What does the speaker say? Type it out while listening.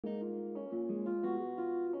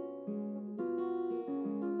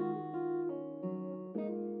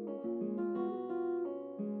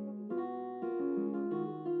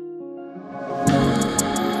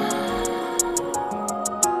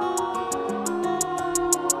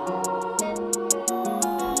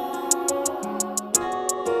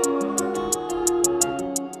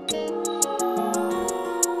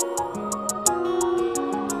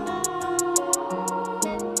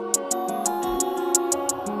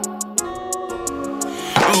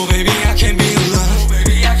Oh baby, I can't be alone.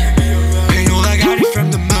 Ain't all I got it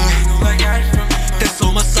from the mind. That's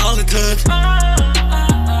all my solitude. I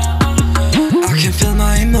can feel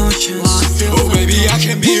my emotions. Oh baby, I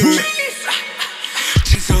can't be rude.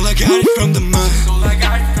 That's all I got it from the mind.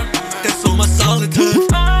 That's all my solitude.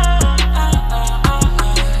 I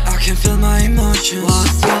can feel my emotions.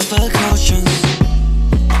 Lost in the cautions.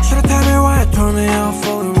 Should've told me why you told me I'm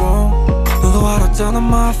falling wrong. 너도 알았잖아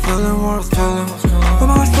my feeling worth telling.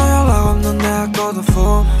 음악을 써 연락 없는 내 아까도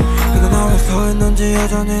phone. 내가 나왜 서 있는지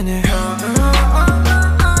여전히 네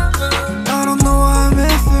I don't know why I'm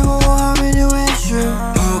missing or I'm in your issue.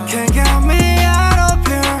 You can't get me out of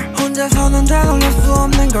here. 혼자서는 되돌릴 수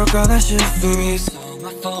없는 걸까 내 실수. Baby it's all my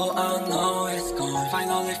fault I know it's gone.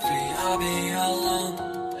 Finally free I'll be alone.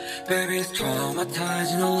 Baby it's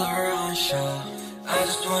traumatizing all around show. I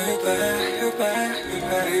just want you back, you back, you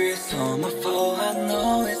back. Baby it's all my fault I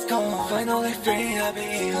know it's gone. Finally free I'll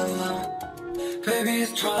be alone. Baby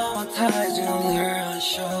it's traumatizing all around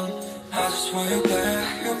show. I just want you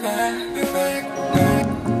back, you back, you back, back,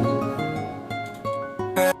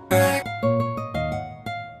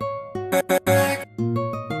 back, back, back.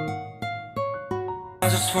 I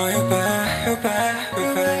just want you back, you back,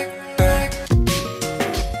 you back, back,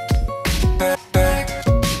 back,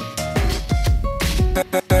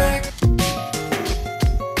 back, back.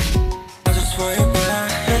 I just want you back,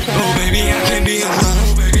 you back. Oh baby, I can't be alone.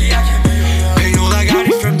 Ain't all I got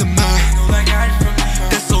it from the mind.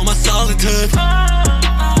 That's all my solitude. I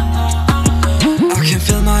can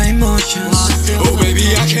feel my emotions. Oh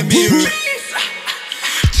baby, I can't be rude.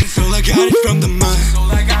 That's all I got it from the mind.